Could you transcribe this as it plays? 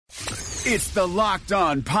It's the Locked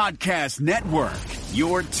On Podcast Network,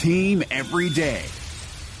 your team every day.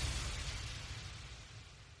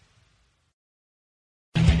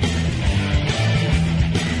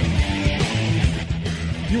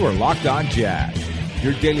 You are Locked On Jazz,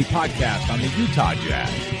 your daily podcast on the Utah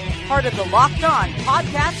Jazz. Part of the Locked On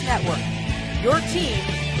Podcast Network, your team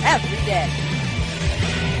every day.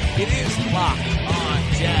 It is Locked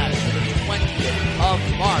On Jazz for the 20th of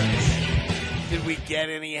March. Did we get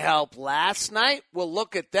any help last night? We'll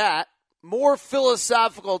look at that. More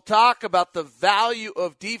philosophical talk about the value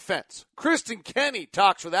of defense. Kristen Kenny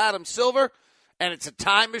talks with Adam Silver, and it's a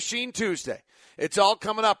Time Machine Tuesday. It's all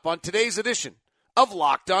coming up on today's edition of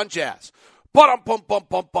Locked On Jazz. Pow!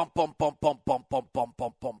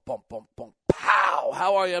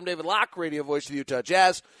 How are you? I'm David Locke, radio voice of the Utah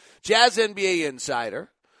Jazz, Jazz NBA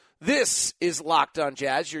insider. This is Locked On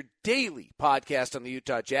Jazz, your daily podcast on the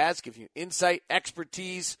Utah Jazz, giving you insight,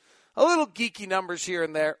 expertise, a little geeky numbers here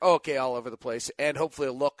and there, okay, all over the place, and hopefully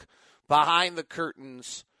a look behind the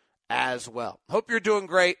curtains as well. Hope you're doing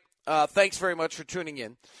great. Thanks very much for tuning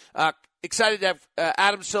in. Excited to have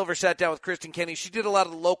Adam Silver sat down with Kristen Kenny. She did a lot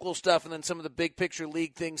of the local stuff and then some of the big picture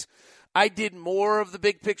league things. I did more of the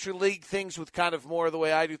big picture league things with kind of more of the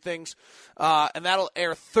way I do things. And that'll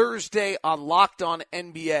air Thursday on Locked On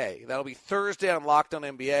NBA. That'll be Thursday on Locked On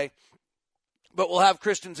NBA. But we'll have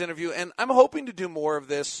Kristen's interview, and I'm hoping to do more of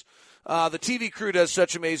this. The TV crew does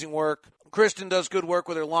such amazing work. Kristen does good work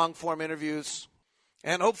with her long-form interviews.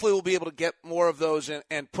 And hopefully we'll be able to get more of those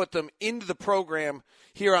and put them into the program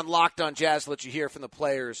here on Locked On Jazz, let you hear from the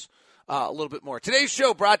players a little bit more. Today's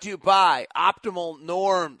show brought to you by Optimal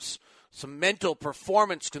Norms, some mental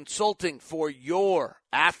performance consulting for your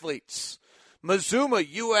athletes. Mazuma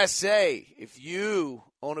USA, if you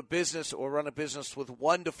own a business or run a business with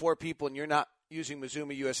 1 to 4 people and you're not using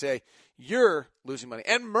Mazuma USA, you're losing money.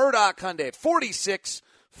 And Murdoch Hyundai,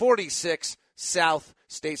 4646 South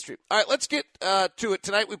State Street. All right, let's get to it.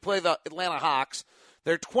 Tonight we play the Atlanta Hawks.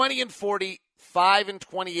 They're 20-40,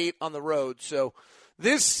 5-28 on the road. So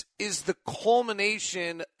this is the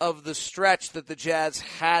culmination of the stretch that the Jazz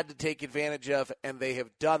had to take advantage of, and they have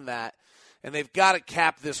done that. And they've got to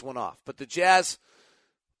cap this one off. But the Jazz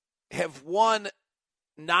have won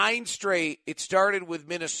 9 straight. It started with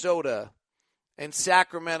Minnesota and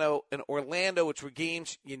Sacramento and Orlando, which were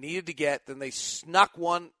games you needed to get. Then they snuck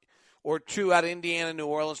 1 or 2 out of Indiana, New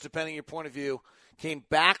Orleans, depending on your point of view. Came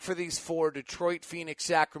back for these 4, Detroit, Phoenix,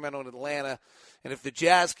 Sacramento, and Atlanta. And if the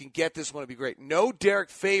Jazz can get this one, it'd be great. No Derek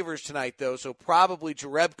Favors tonight, though, so probably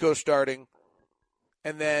Jerebko starting.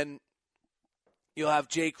 And then you'll have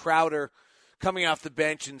Jay Crowder coming off the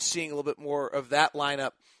bench and seeing a little bit more of that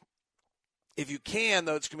lineup. If you can,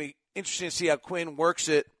 though, it's going to be interesting to see how Quinn works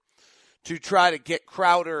it to try to get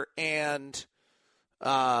Crowder and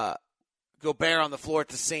Gobert on the floor at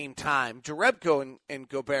the same time. Jerebko and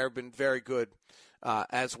Gobert have been very good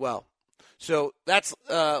as well. So that's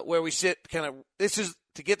where we sit. Kind of, this is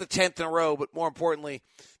to get the 10th in a row, but more importantly,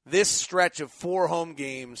 this stretch of 4 home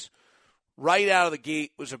games right out of the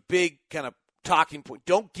gate was a big kind of talking point.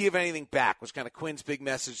 Don't give anything back was kind of Quinn's big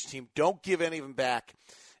message to the team. Don't give any of them back.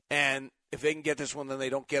 And if they can get this one, then they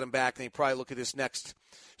don't get them back. Then you probably look at this next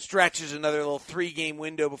stretch as another little 3-game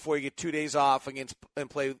window before you get 2 days off and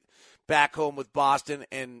play back home with Boston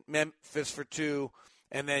and Memphis for 2,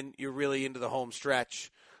 and then you're really into the home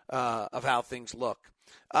stretch of how things look.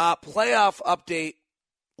 Playoff update.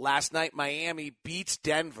 Last night, Miami beats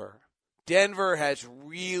Denver. Denver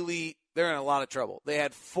they're in a lot of trouble. They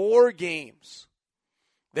had 4 games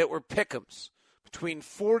that were pick'ems between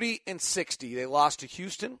 40 and 60. They lost to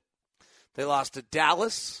Houston. They lost to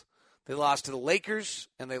Dallas. They lost to the Lakers.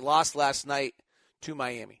 And they lost last night to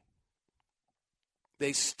Miami.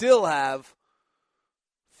 They still have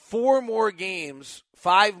 5 more games,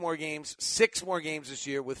 6 more games this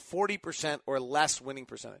year with 40% or less winning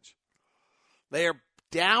percentage. They are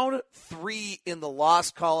down 3 in the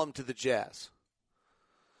loss column to the Jazz.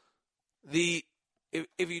 The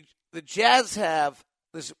Jazz have,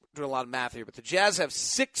 this is doing a lot of math here, but the Jazz have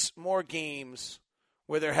 6 more games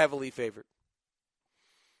where they're heavily favored.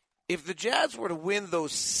 If the Jazz were to win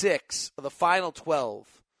those 6 of the final 12,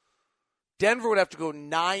 Denver would have to go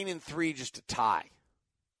 9-3 just to tie.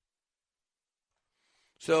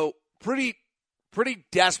 So pretty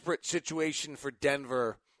desperate situation for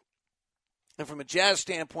Denver. And from a Jazz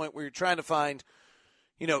standpoint, where you're trying to find,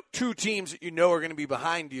 2 teams that are going to be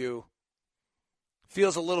behind you,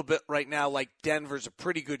 feels a little bit right now like Denver's a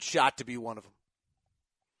pretty good shot to be one of them.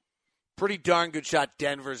 Pretty darn good shot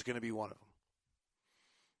Denver's going to be one of them.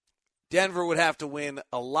 Denver would have to win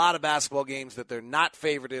a lot of basketball games that they're not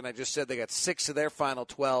favored in. I just said they got 6 of their final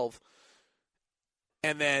 12.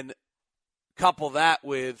 And then couple that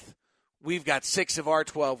with we've got 6 of our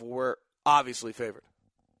 12 where we're obviously favored.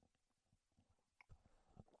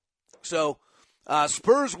 So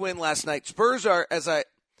Spurs win last night. Spurs are, as I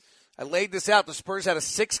laid this out, the Spurs had a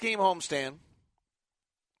 6-game homestand.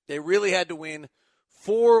 They really had to win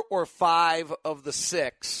 4 or 5 of the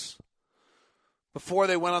 6 before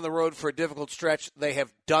they went on the road for a difficult stretch. They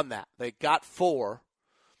have done that. They got 4,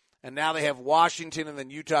 and now they have Washington and then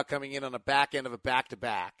Utah coming in on the back end of a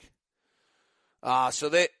back-to-back. So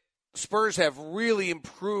the Spurs have really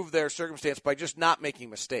improved their circumstance by just not making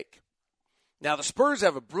a mistake. Now, the Spurs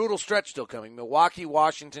have a brutal stretch still coming. Milwaukee,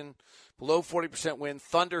 Washington, below 40% win.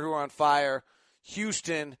 Thunder, who are on fire.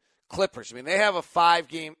 Houston, Clippers. I mean, they have a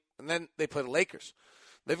 5-game, and then they play the Lakers.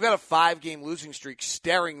 They've got a 5-game losing streak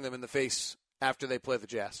staring them in the face after they play the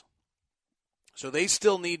Jazz. So they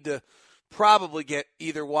still need to probably get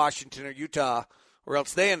either Washington or Utah, or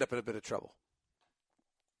else they end up in a bit of trouble.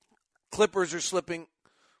 Clippers are slipping.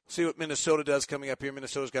 We'll see what Minnesota does coming up here.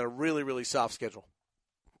 Minnesota's got a really, really soft schedule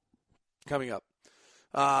coming up.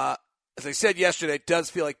 As I said yesterday, it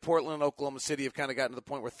does feel like Portland and Oklahoma City have kind of gotten to the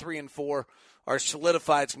point where 3 and 4 are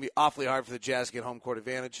solidified. It's going to be awfully hard for the Jazz to get home court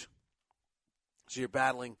advantage. So you're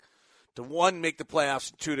battling to, 1, make the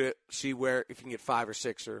playoffs, and 2, to see where, if you can get 5 or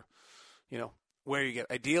 6, or, where you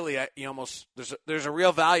get. Ideally, you almost, there's a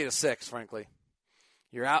real value to 6, frankly.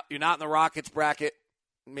 You're not in the Rockets bracket.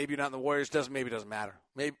 Maybe you're not in the Warriors. Maybe it doesn't matter.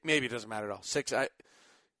 Maybe it doesn't matter at all. 6,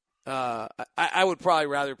 I would probably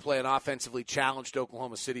rather play an offensively challenged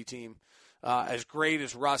Oklahoma City team. As great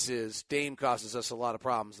as Russ is, Dame causes us a lot of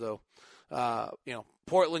problems, though.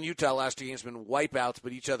 Portland, Utah last 2 games have been wipeouts,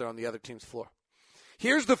 but each other on the other team's floor.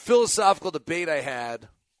 Here's the philosophical debate I had.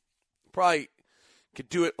 Probably could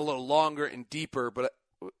do it a little longer and deeper, but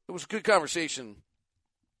it was a good conversation.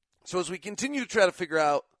 So as we continue to try to figure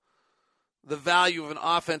out the value of an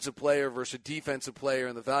offensive player versus a defensive player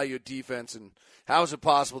and the value of defense, and how is it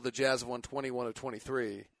possible the Jazz have won 21 of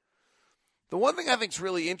 23, the one thing I think is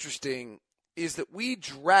really interesting is that we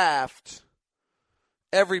draft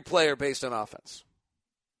every player based on offense.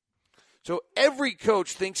 So every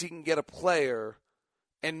coach thinks he can get a player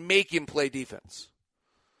and make him play defense.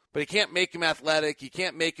 But he can't make him athletic. He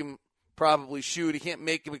can't make him probably shoot. He can't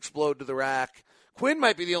make him explode to the rack. Quinn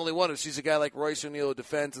might be the only one who sees a guy like Royce O'Neal who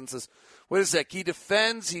defends and says, wait a sec, he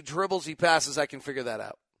defends, he dribbles, he passes, I can figure that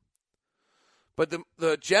out. But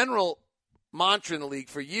the general mantra in the league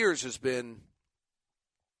for years has been,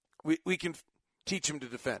 we can teach him to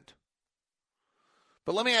defend.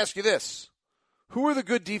 But let me ask you this. Who are the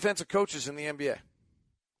good defensive coaches in the NBA?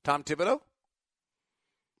 Tom Thibodeau?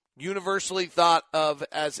 Universally thought of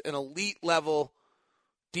as an elite level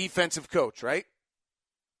defensive coach, right?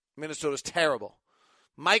 Minnesota's terrible.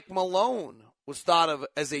 Mike Malone was thought of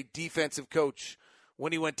as a defensive coach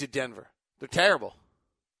when he went to Denver. They're terrible.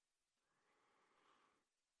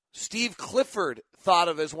 Steve Clifford thought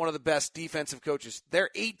of as one of the best defensive coaches. They're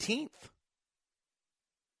 18th.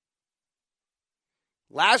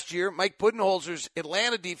 Last year, Mike Budenholzer's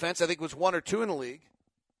Atlanta defense, I think, was 1 or 2 in the league.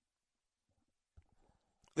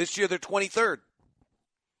 This year, they're 23rd.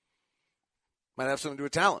 Might have something to do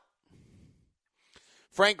with talent.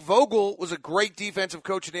 Frank Vogel was a great defensive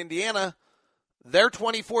coach in Indiana. They're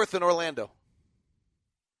 24th in Orlando.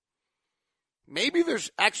 Maybe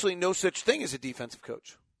there's actually no such thing as a defensive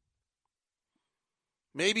coach.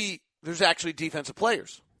 Maybe there's actually defensive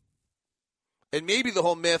players. And maybe the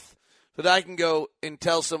whole myth that I can go and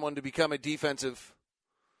tell someone to become a defensive,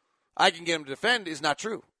 I can get him to defend, is not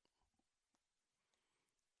true.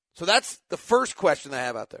 So that's the first question I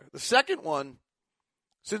have out there. The second one,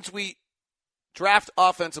 since we draft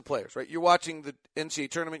offensive players, right? You're watching the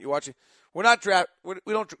NCAA tournament. We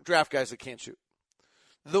don't draft guys that can't shoot.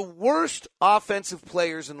 The worst offensive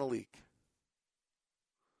players in the league,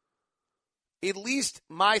 at least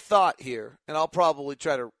my thought here, and I'll probably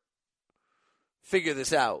try to figure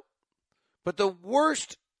this out, but the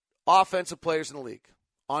worst offensive players in the league,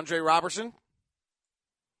 Andre Robertson,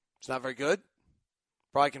 it's not very good.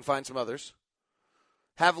 Probably can find some others.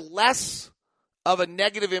 Have less of a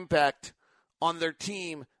negative impact on their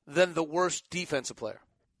team than the worst defensive player.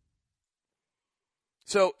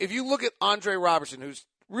 So if you look at Andre Robertson, who's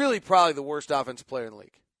really probably the worst offensive player in the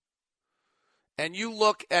league, and you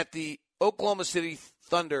look at the Oklahoma City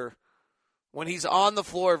Thunder when he's on the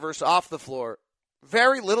floor versus off the floor,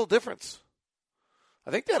 very little difference.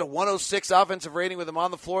 I think they had a 106 offensive rating with him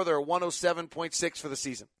on the floor. They're a 107.6 for the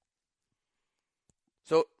season.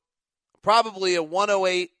 So probably a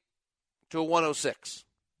 108 to a 106.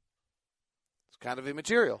 It's kind of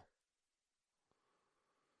immaterial.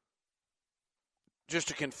 just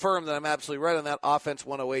to confirm that I'm absolutely right on that, offense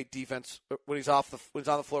 108, defense when he's on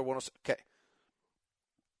the floor 106. Okay.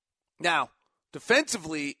 Now,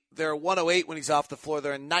 defensively, they're 108 when he's off the floor.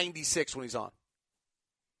 They're a 96 when he's on.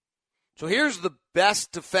 So here's the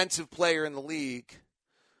best defensive player in the league,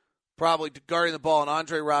 probably guarding the ball, and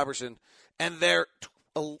Andre Robertson, and they're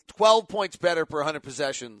 12 points better per 100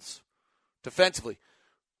 possessions defensively.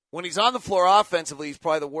 When he's on the floor offensively, he's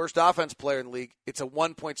probably the worst offense player in the league. It's a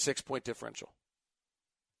 1.6 point differential.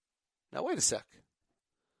 Now, wait a sec.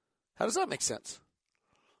 How does that make sense?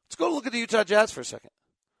 Let's go look at the Utah Jazz for a second.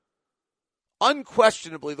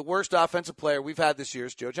 Unquestionably, the worst offensive player we've had this year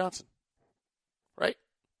is Joe Johnson. Right?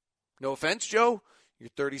 No offense, Joe. You're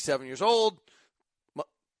 37 years old.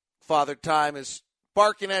 Father Time is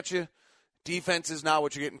barking at you. Defense is not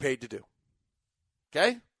what you're getting paid to do.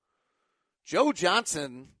 Okay? Joe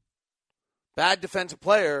Johnson, bad defensive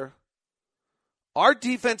player. Our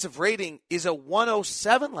defensive rating is a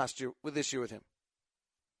 107 this year with him.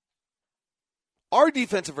 Our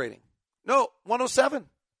defensive rating. No, 107.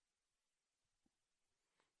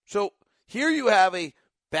 So here you have a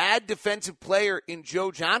bad defensive player in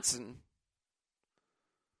Joe Johnson,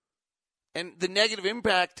 and the negative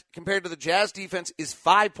impact compared to the Jazz defense is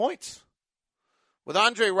 5 points. With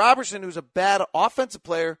Andre Robertson, who's a bad offensive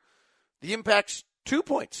player, the impact's 2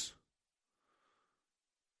 points.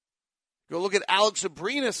 Go look at Alex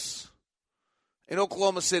Abrines in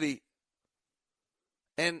Oklahoma City,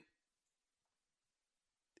 and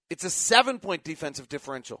it's a 7-point defensive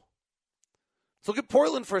differential. Let's look at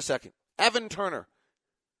Portland for a second. Evan Turner.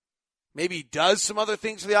 Maybe he does some other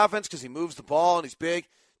things for the offense because he moves the ball and he's big.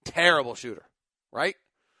 Terrible shooter, right?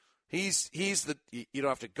 He's the you don't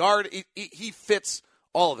have to guard. He fits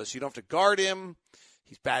all of this. You don't have to guard him.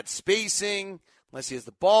 He's bad spacing unless he has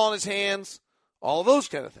the ball in his hands. All of those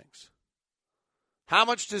kind of things. How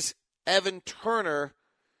much does Evan Turner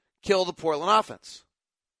kill the Portland offense?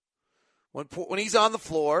 When he's on the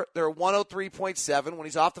floor, they're a 103.7. When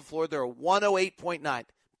he's off the floor, they're a 108.9.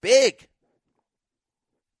 Big.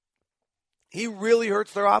 He really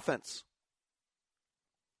hurts their offense.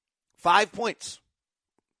 5 points.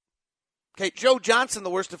 Okay, Joe Johnson, the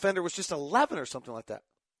worst defender, was just 11 or something like that.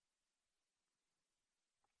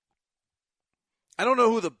 I don't know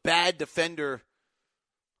who the bad defender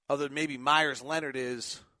other than maybe Myers Leonard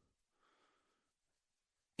is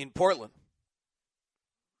in Portland.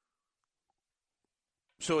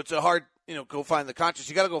 So it's a hard, go find the conscience.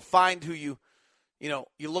 You got to go find who you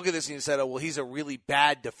look at this and you said, oh, well, he's a really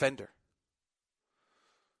bad defender.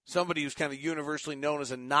 Somebody who's kind of universally known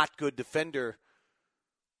as a not good defender,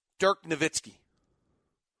 Dirk Nowitzki.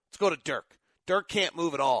 Let's go to Dirk. Dirk can't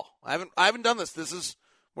move at all. I haven't done this.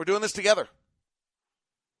 We're doing this together.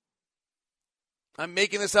 I'm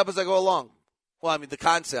making this up as I go along. Well, I mean, the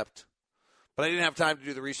concept. But I didn't have time to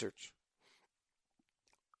do the research.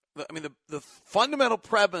 I mean, the fundamental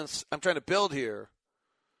premise I'm trying to build here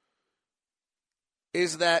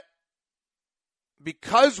is that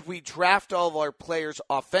because we draft all of our players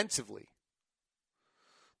offensively,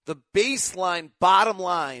 the baseline, bottom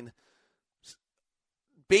line,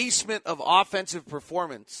 basement of offensive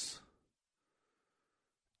performance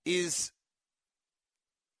is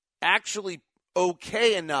actually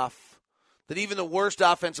okay enough that even the worst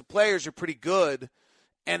offensive players are pretty good,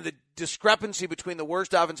 and the discrepancy between the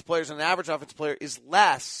worst offensive players and an average offensive player is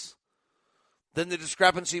less than the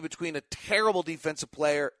discrepancy between a terrible defensive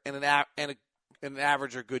player and an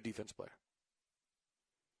average or good defensive player.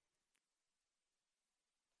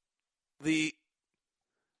 The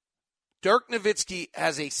Dirk Nowitzki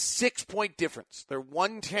has a 6-point difference. They're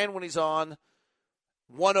 110 when he's on,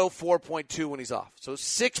 104.2 when he's off. So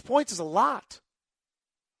 6 points is a lot.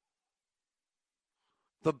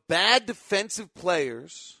 The bad defensive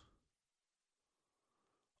players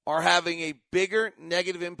are having a bigger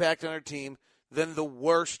negative impact on our team than the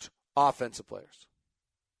worst offensive players.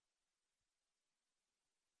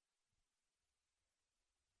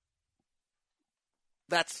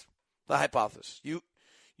 That's the hypothesis.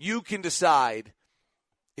 You can decide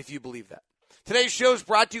if you believe that. Today's show is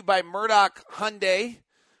brought to you by Murdoch Hyundai.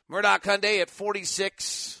 Murdoch Hyundai at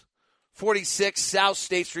 4646 South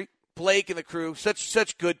State Street. Blake and the crew,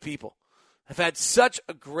 such good people. I've had such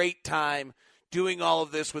a great time doing all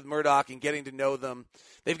of this with Murdoch and getting to know them.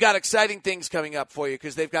 They've got exciting things coming up for you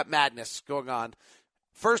because they've got madness going on.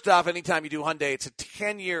 First off, anytime you do Hyundai, it's a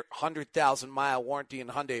 10-year, 100,000-mile warranty and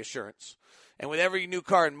Hyundai Assurance. And with every new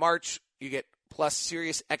car in March, you get plus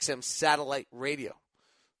Sirius XM satellite radio.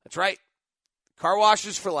 That's right. Car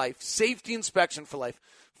washes for life, safety inspection for life,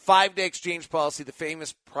 5-day exchange policy, the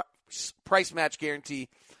famous price match guarantee,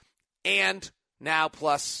 and now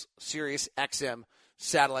plus Sirius XM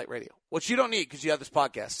satellite radio, which you don't need because you have this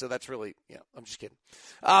podcast. So that's really, I'm just kidding.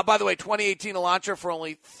 By the way, 2018 Elantra for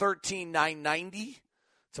only $13,990.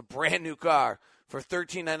 It's a brand new car for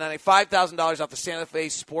 $13,990. $5,000 off the Santa Fe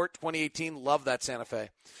Sport 2018. Love that Santa Fe.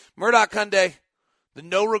 Murdoch Hyundai, the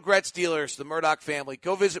no regrets dealers, the Murdoch family.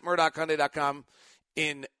 Go visit MurdochHyundai.com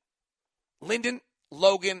in Linden,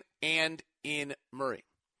 Logan, and in Murray.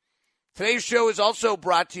 Today's show is also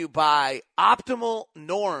brought to you by Optimal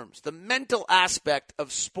Norms. The mental aspect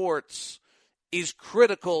of sports is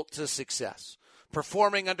critical to success.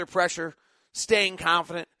 Performing under pressure, staying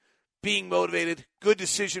confident, being motivated, good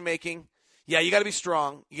decision making. Yeah, you got to be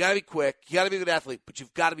strong, you got to be quick, you got to be a good athlete, but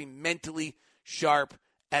you've got to be mentally sharp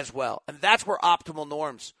as well. And that's where Optimal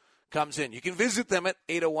Norms comes in. You can visit them at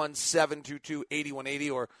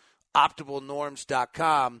 801-722-8180 or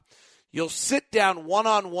optimalnorms.com. You'll sit down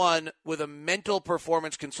one-on-one with a mental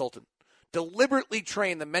performance consultant, deliberately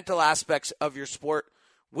train the mental aspects of your sport,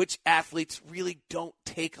 which athletes really don't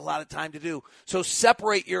take a lot of time to do. So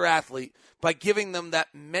separate your athlete by giving them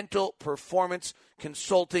that mental performance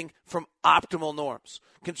consulting from Optimal Norms.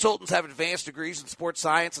 Consultants have advanced degrees in sports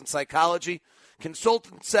science and psychology.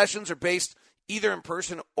 Consultant sessions are based either in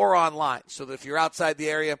person or online, so that if you're outside the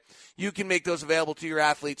area, you can make those available to your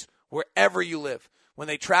athletes wherever you live. When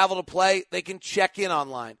they travel to play, they can check in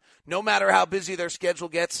online. No matter how busy their schedule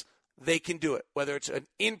gets, they can do it. Whether it's an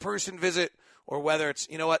in-person visit or whether it's,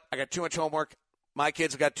 I got too much homework, my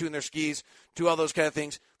kids have got two in their skis, do all those kind of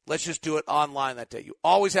things. Let's just do it online that day. You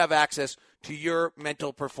always have access to your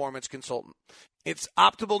mental performance consultant. It's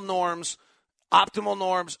Optimal Norms,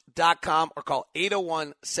 optimalnorms.com, or call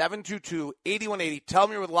 801-722-8180. Tell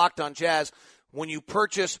them you're with Locked On Jazz. When you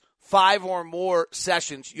purchase 5 or more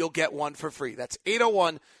sessions, you'll get one for free. That's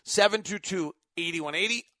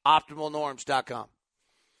 801-722-8180, optimalnorms.com.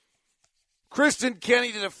 Kristen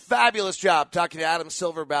Kenny did a fabulous job talking to Adam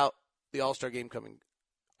Silver about the All-Star game coming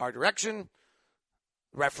our direction,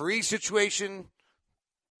 referee situation.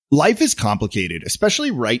 Life is complicated,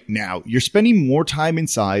 especially right now. You're spending more time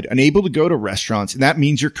inside, unable to go to restaurants, and that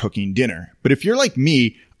means you're cooking dinner. But if you're like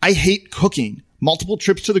me, I hate cooking. Multiple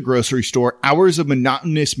trips to the grocery store, hours of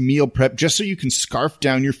monotonous meal prep just so you can scarf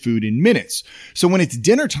down your food in minutes. So when it's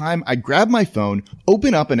dinner time, I grab my phone,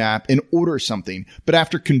 open up an app, and order something. But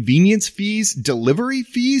after convenience fees, delivery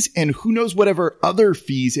fees, and who knows whatever other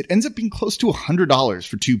fees, it ends up being close to $100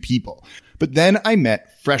 for 2 people. But then I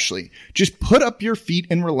met Freshly. Just put up your feet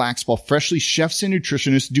and relax while Freshly chefs and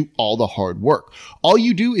nutritionists do all the hard work. All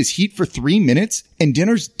you do is heat for 3 minutes and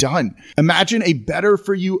dinner's done. Imagine a better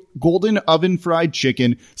for you golden oven fried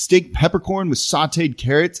chicken, steak peppercorn with sauteed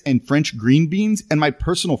carrots and French green beans, and my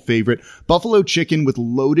personal favorite, buffalo chicken with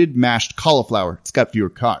loaded mashed cauliflower. It's got fewer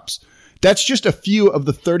carbs. That's just a few of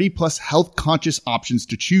the 30-plus health-conscious options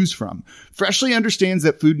to choose from. Freshly understands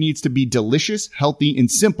that food needs to be delicious, healthy,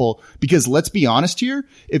 and simple because let's be honest here,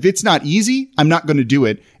 if it's not easy, I'm not going to do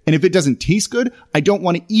it. And if it doesn't taste good, I don't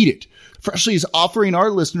want to eat it. Freshly is offering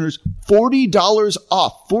our listeners $40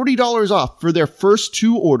 off for their first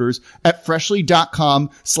 2 orders at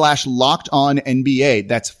freshly.com/lockedonnba.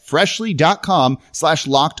 That's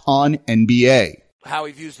freshly.com/lockedonnba. How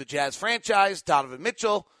he views the Jazz franchise, Donovan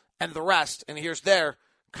Mitchell, and the rest. And here's their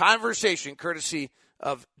conversation, courtesy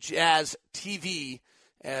of Jazz TV,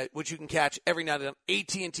 which you can catch every night on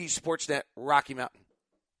AT&T Sportsnet Rocky Mountain.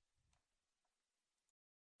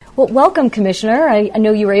 Well, welcome, Commissioner. I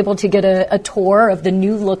know you were able to get a tour of the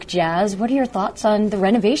new look Jazz. What are your thoughts on the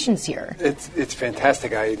renovations here? It's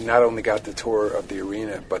fantastic. I not only got the tour of the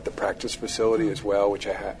arena, but the practice facility as well, which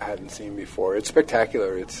I hadn't seen before. It's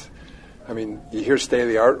spectacular. You hear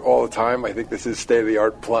state-of-the-art all the time. I think this is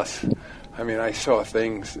state-of-the-art plus. I saw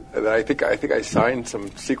things that I think I signed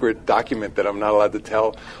some secret document that I'm not allowed to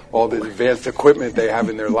tell all the advanced equipment they have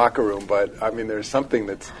in their locker room. But, there's something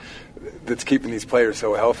that's keeping these players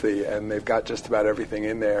so healthy, and they've got just about everything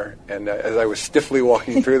in there. And as I was stiffly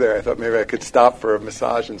walking through there, I thought maybe I could stop for a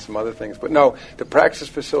massage and some other things. But no, the practice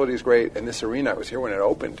facility is great, and this arena, I was here when it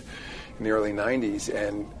opened in the early 90s,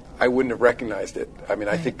 and I wouldn't have recognized it.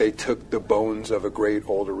 I think they took the bones of a great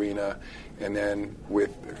old arena and then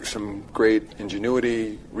with some great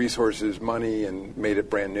ingenuity, resources, money, and made it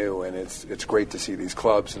brand new. And it's great to see these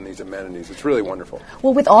clubs and these amenities. It's really wonderful.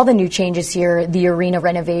 Well, with all the new changes here, the arena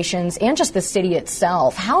renovations, and just the city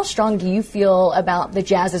itself, how strong do you feel about the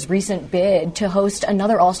Jazz's recent bid to host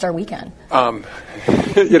another All-Star weekend?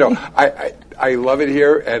 I love it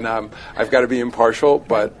here, and I've got to be impartial,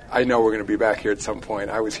 but I know we're going to be back here at some point.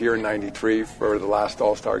 I was here in '93 for the last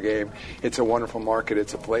All-Star game. It's a wonderful market.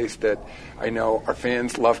 It's a place that I know our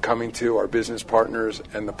fans love coming to, our business partners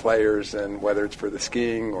and the players, and whether it's for the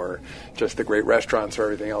skiing or just the great restaurants or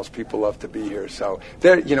everything else, people love to be here. So,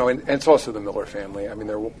 and it's also the Miller family. I mean,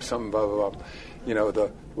 they're some of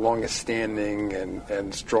the longest standing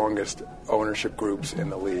and strongest ownership groups in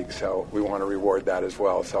the league. So we want to reward that as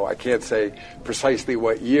well. So I can't say precisely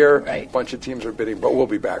what year a bunch of teams are bidding, but we'll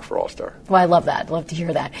be back for All-Star. Well, I love that. Love to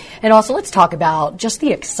hear that. And also, let's talk about just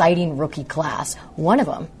the exciting rookie class. One of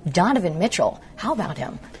them, Donovan Mitchell. How about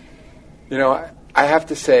him? I have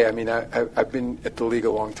to say, I mean, I've been at the league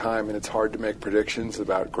a long time, and it's hard to make predictions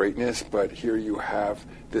about greatness, but here you have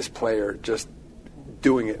this player just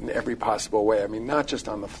doing it in every possible way. I mean, not just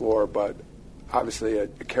on the floor, but obviously a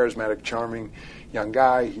charismatic, charming young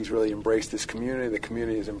guy. He's really embraced this community. The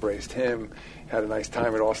community has embraced him. Had a nice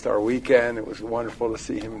time at All-Star Weekend. It was wonderful to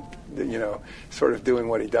see him, sort of doing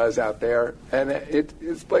what he does out there. And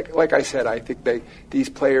it's like I said, I think these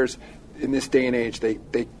players in this day and age,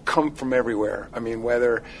 they come from everywhere. I mean,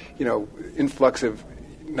 whether, influx of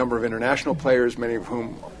number of international players, many of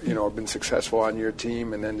whom have been successful on your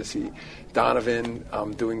team, and then to see Donovan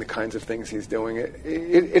doing the kinds of things he's doing,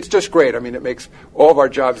 it's just great. I mean, it makes all of our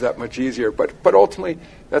jobs that much easier. But ultimately,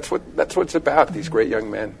 that's what it's about. These great young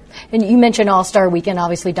men. And you mentioned All-Star Weekend.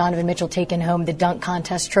 Obviously, Donovan Mitchell taking home the dunk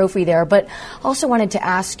contest trophy there. But also wanted to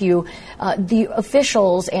ask you, the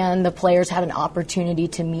officials and the players had an opportunity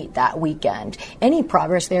to meet that weekend. Any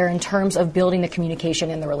progress there in terms of building the communication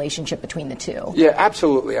and the relationship between the two? Yeah,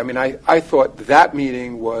 absolutely. I mean, I thought that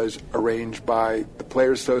meeting was arranged by the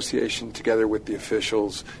Players Association together with the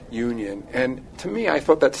officials union. And to me, I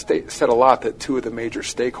thought that said a lot that two of the major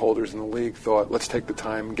stakeholders in the league thought, let's take the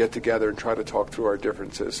time and get together and try to talk through our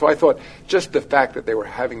differences. So I thought just the fact that they were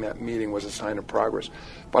having that meeting was a sign of progress.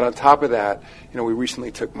 But on top of that, we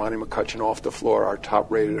recently took Monty McCutcheon off the floor, our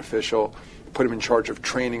top-rated official, put him in charge of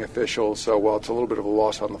training officials. So while it's a little bit of a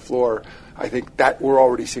loss on the floor, I think that we're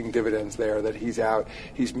already seeing dividends there, that he's out.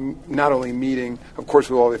 He's not only meeting, of course,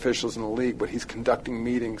 with all the officials in the league, but he's conducting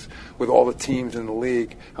meetings with all the teams in the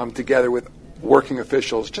league together with working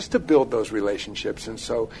officials just to build those relationships. And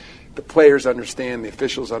so the players understand, the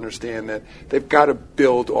officials understand that they've got to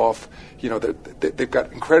build off, they've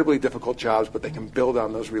got incredibly difficult jobs, but they can build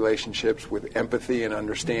on those relationships with empathy and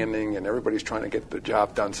understanding, and everybody's trying to get the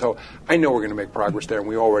job done. So I know we're going to make progress there, and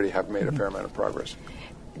we already have made a fair amount of progress.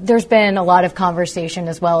 There's been a lot of conversation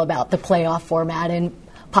as well about the playoff format and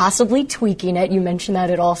possibly tweaking it. You mentioned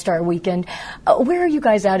that at All-Star Weekend. Where are you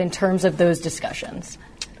guys at in terms of those discussions?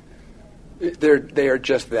 They are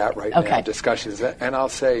just that right now, discussions. And I'll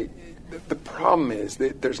say the problem is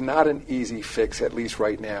that there's not an easy fix, at least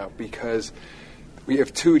right now, because we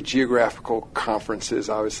have two geographical conferences,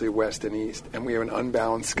 obviously West and East, and we have an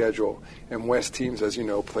unbalanced schedule. And West teams, as you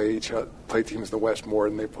know, play teams in the West more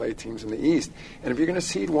than they play teams in the East. And if you're going to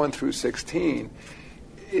seed 1 through 16,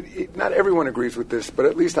 not everyone agrees with this, but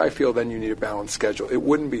at least I feel then you need a balanced schedule. It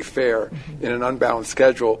wouldn't be fair in an unbalanced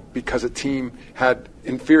schedule because a team had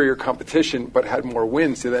inferior competition but had more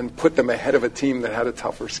wins to then put them ahead of a team that had a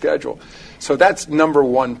tougher schedule. So that's number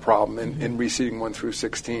one problem in reseeding 1 through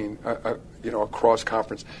 16, across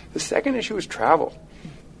conference. The second issue is travel.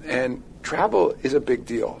 And travel is a big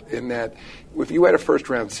deal in that if you had a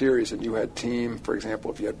first-round series and you had team, for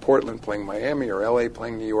example, if you had Portland playing Miami or L.A.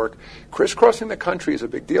 playing New York, crisscrossing the country is a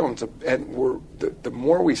big deal. And the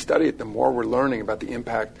more we study it, the more we're learning about the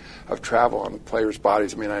impact of travel on the players'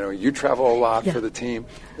 bodies. I mean, I know you travel a lot for the team,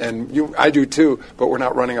 and I do too, but we're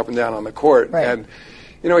not running up and down on the court. Right. And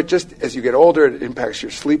it just, as you get older, it impacts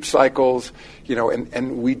your sleep cycles,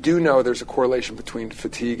 and we do know there's a correlation between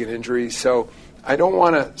fatigue and injury. So I don't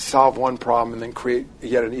want to solve one problem and then create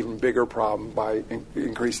yet an even bigger problem by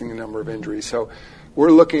increasing the number of injuries. So we're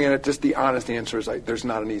looking at it, just the honest answer is there's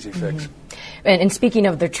not an easy fix. And speaking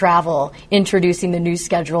of the travel, introducing the new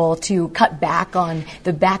schedule to cut back on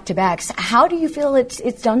the back-to-backs, how do you feel it's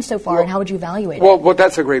done so far, and how would you evaluate it? Well,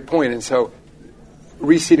 that's a great point. And so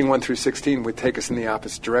reseeding 1 through 16 would take us in the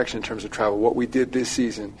opposite direction in terms of travel. What we did this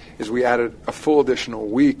season is we added a full additional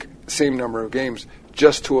week, same number of games,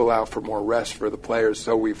 just to allow for more rest for the players.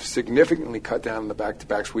 So we've significantly cut down on the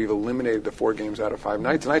back-to-backs. We've eliminated the 4 games out of 5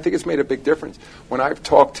 nights, and I think it's made a big difference. When I've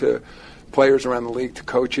talked to players around the league, to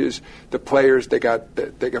coaches, the players, they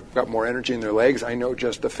got more energy in their legs. I know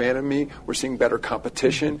just the fan of me, we're seeing better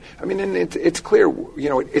competition. I mean, and it's clear,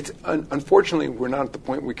 it's unfortunately we're not at the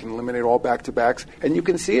point we can eliminate all back-to-backs, and you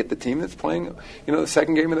can see it. The team that's playing, the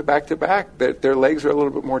second game of the back-to-back, their legs are a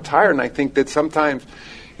little bit more tired, and I think that sometimes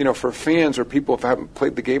for fans or people who haven't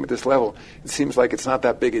played the game at this level, it seems like it's not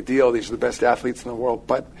that big a deal. These are the best athletes in the world,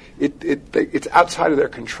 but it's outside of their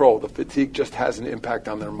control. The fatigue just has an impact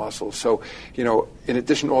on their muscles. So, in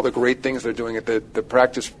addition to all the great things they're doing at the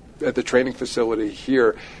practice at the training facility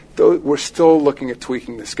here, though we're still looking at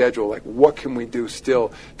tweaking the schedule. Like, what can we do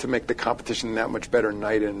still to make the competition that much better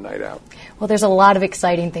night in and night out? Well, there's a lot of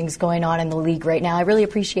exciting things going on in the league right now. I really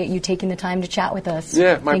appreciate you taking the time to chat with us.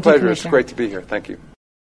 Yeah, my Thank pleasure. You, it's great to be here. Thank you.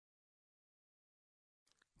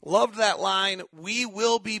 Loved that line. We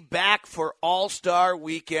will be back for All-Star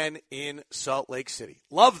Weekend in Salt Lake City.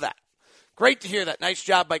 Love that. Great to hear that. Nice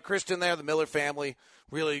job by Kristen there. The Miller family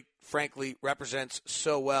really, frankly, represents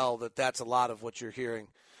so well that that's a lot of what you're hearing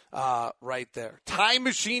right there. Time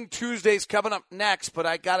Machine Tuesday's coming up next, but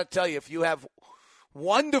I got to tell you, if you have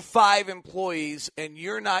 1 to 5 employees and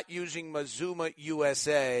you're not using Mazuma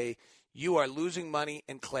USA, you are losing money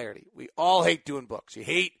and clarity. We all hate doing books. You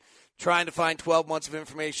hate trying to find 12 months of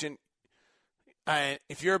information.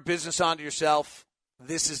 If you're a business onto yourself,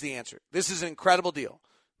 this is the answer. This is an incredible deal.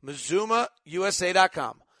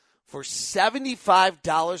 MazumaUSA.com. For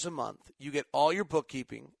 $75 a month, you get all your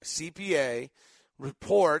bookkeeping, CPA,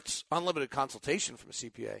 reports, unlimited consultation from a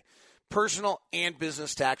CPA, personal and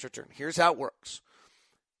business tax return. Here's how it works.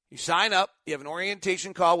 You sign up. You have an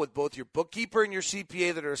orientation call with both your bookkeeper and your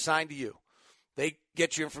CPA that are assigned to you. They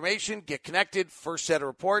get your information, get connected, first set of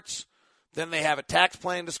reports. Then they have a tax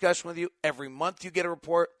planning discussion with you. Every month you get a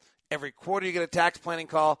report. Every quarter you get a tax planning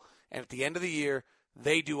call. And at the end of the year,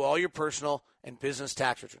 they do all your personal and business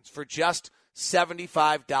tax returns for just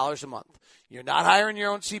 $75 a month. You're not hiring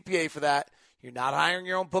your own CPA for that. You're not hiring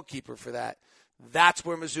your own bookkeeper for that. That's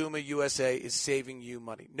where Mazuma USA is saving you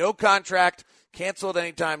money. No contract, cancel at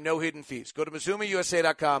any time, no hidden fees. Go to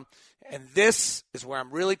MazumaUSA.com, and this is where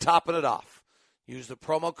I'm really topping it off. Use the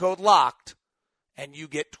promo code LOCKED, and you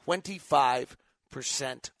get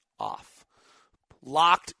 25% off.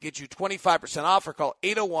 Locked gets you 25% off, or call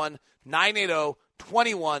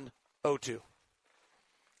 801-980-2102.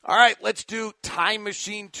 All right, let's do Time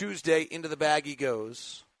Machine Tuesday. Into the bag he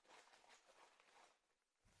goes.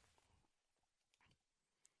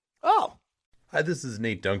 Oh. Hi, this is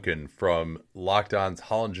Nate Duncan from Locked On's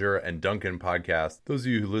Hollinger and Duncan podcast. Those of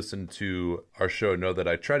you who listen to our show know that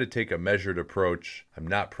I try to take a measured approach. I'm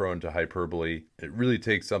not prone to hyperbole. It really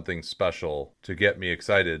takes something special to get me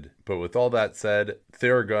excited. But with all that said,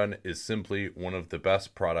 Theragun is simply one of the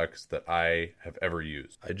best products that I have ever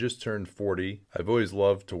used. I just turned 40. I've always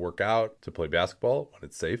loved to work out, to play basketball when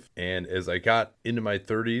it's safe. And as I got into my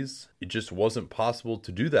 30s, it just wasn't possible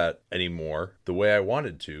to do that anymore the way I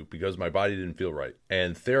wanted to because my body didn't feel right.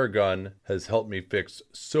 And Theragun has helped me fix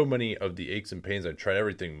so many of the aches and pains. I've tried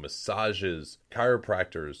everything, massages,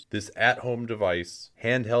 chiropractors. This at-home device,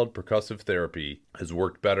 handheld percussive therapy, has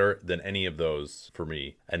worked better than any of those for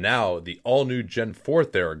me. And now the all-new Gen 4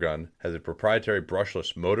 Theragun has a proprietary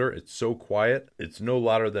brushless motor. It's so quiet. It's no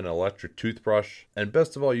louder than an electric toothbrush. And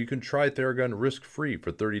best of all, you can try Theragun risk-free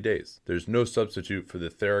for 30 days. There's no substitute for the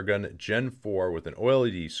Theragun Gen 4 with an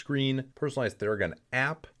OLED screen, personalized Theragun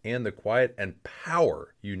app, and the quiet and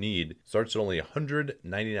power you need. Starts at only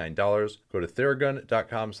 $199. Go to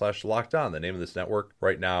Theragun.com/lockedon, the name of this network,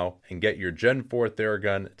 right now, and get your Gen 4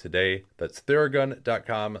 Theragun today. That's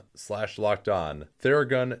Theragun.com/lockedon.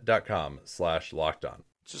 Theragun.com/lockedon.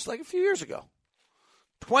 Just like a few years ago.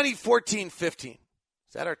 2014-15. Is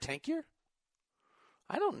that our tank year?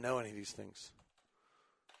 I don't know any of these things.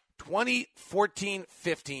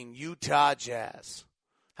 2014-15 Utah Jazz.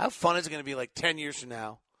 How fun is it going to be like 10 years from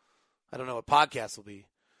now? I don't know what podcast will be.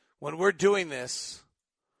 When we're doing this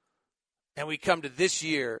and we come to this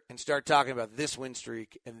year and start talking about this win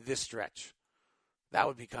streak and this stretch, that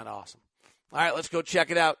would be kind of awesome. All right, let's go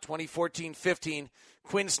check it out. 2014-15,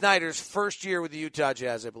 Quinn Snyder's first year with the Utah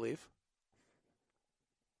Jazz, I believe.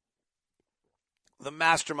 The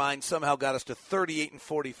mastermind somehow got us to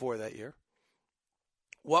 38-44 that year.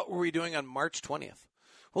 What were we doing on March 20th?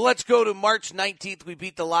 Well, let's go to March 19th. We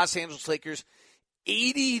beat the Los Angeles Lakers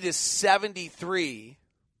 80-73.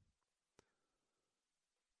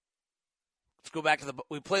 Let's go back to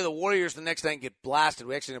we play the Warriors the next night and get blasted.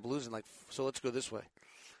 We actually end up losing, so let's go this way.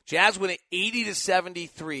 Jazz win at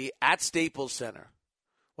 80-73 at Staples Center.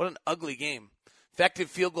 What an ugly game.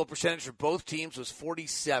 Effective field goal percentage for both teams was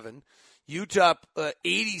 47. Utah,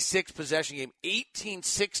 86 possession game,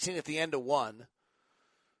 18-16 at the end of one.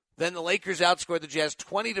 Then the Lakers outscored the Jazz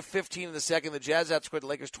 20-15 in the second. The Jazz outscored the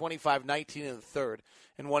Lakers 25-19 in the third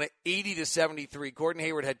and won it 80-73. Gordon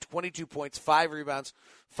Hayward had 22 points, 5 rebounds,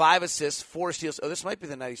 5 assists, 4 steals. Oh, this might be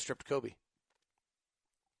the night he stripped Kobe.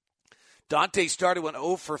 Dante started went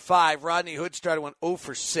 0 for 5. Rodney Hood started went 0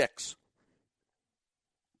 for 6.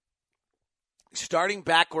 Starting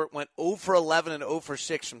backcourt went 0 for 11 and 0 for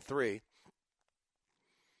 6 from 3.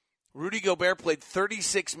 Rudy Gobert played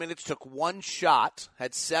 36 minutes, took 1 shot,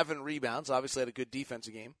 had 7 rebounds, obviously had a good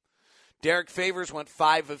defensive game. Derek Favors went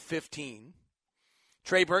 5 of 15.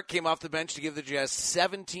 Trey Burke came off the bench to give the Jazz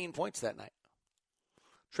 17 points that night.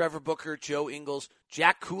 Trevor Booker, Joe Ingles,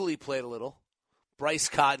 Jack Cooley played a little. Bryce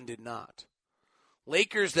Cotton did not.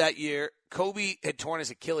 Lakers that year, Kobe had torn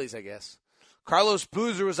his Achilles, I guess. Carlos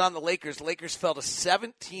Boozer was on the Lakers. The Lakers fell to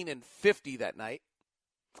 17 and 50 that night.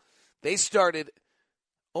 They started,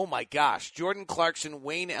 oh my gosh, Jordan Clarkson,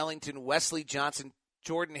 Wayne Ellington, Wesley Johnson,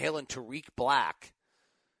 Jordan Hill, and Tariq Black,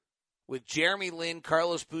 with Jeremy Lin,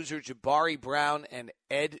 Carlos Boozer, Jabari Brown, and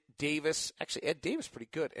Ed Davis. Actually, Ed Davis pretty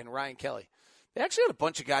good, and Ryan Kelly. They actually had a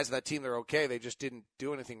bunch of guys on that team that are okay. They just didn't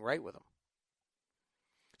do anything right with them.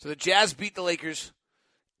 So the Jazz beat the Lakers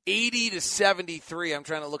 80-73. I'm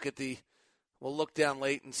trying to look at we'll look down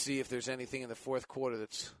late and see if there's anything in the fourth quarter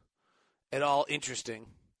that's at all interesting.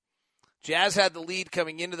 Jazz had the lead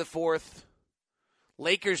coming into the fourth.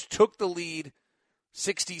 Lakers took the lead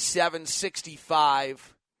 67-65.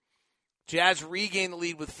 Jazz regained the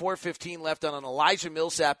lead with 4:15 left on an Elijah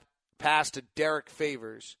Millsap pass to Derek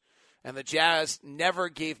Favors. And the Jazz never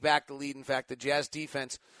gave back the lead. In fact, the Jazz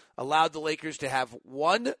defense allowed the Lakers to have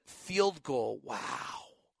 1 field goal. Wow.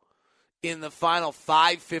 In the final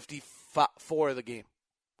 5:54 of the game.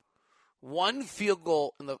 1 field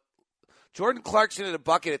goal in the Jordan Clarkson had a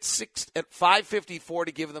bucket at 5:54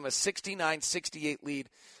 to give them a 69-68 lead,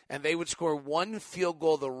 and they would score 1 field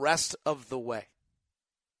goal the rest of the way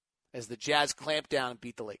as the Jazz clamped down and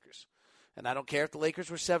beat the Lakers. And I don't care if the Lakers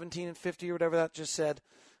were 17 and 50 or whatever that just said.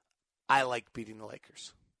 I like beating the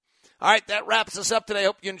Lakers. All right, that wraps us up today.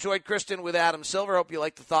 Hope you enjoyed Kristen with Adam Silver. Hope you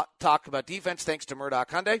liked the talk about defense. Thanks to Murdoch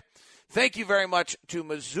Hyundai. Thank you very much to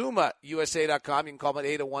MazumaUSA.com. You can call them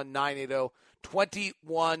at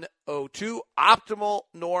 801-980-2102.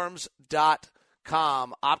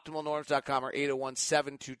 OptimalNorms.com. OptimalNorms.com or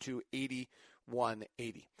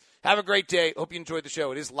 801-722-8180. Have a great day. Hope you enjoyed the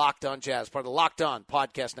show. It is Locked On Jazz, part of the Locked On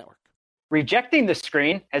Podcast Network. Rejecting the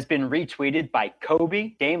Screen has been retweeted by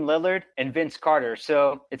Kobe, Dame Lillard, and Vince Carter.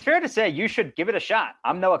 So it's fair to say you should give it a shot.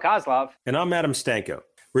 I'm Noah Kozlov. And I'm Adam Stanko.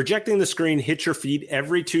 Rejecting the Screen hits your feed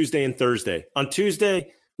every Tuesday and Thursday. On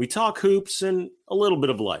Tuesday, we talk hoops and a little bit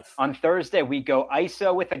of life. On Thursday, we go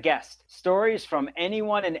ISO with a guest. Stories from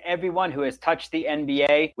anyone and everyone who has touched the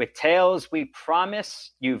NBA with tales we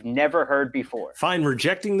promise you've never heard before. Find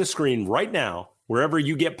Rejecting the Screen right now, wherever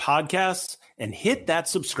you get podcasts, and hit that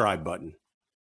subscribe button.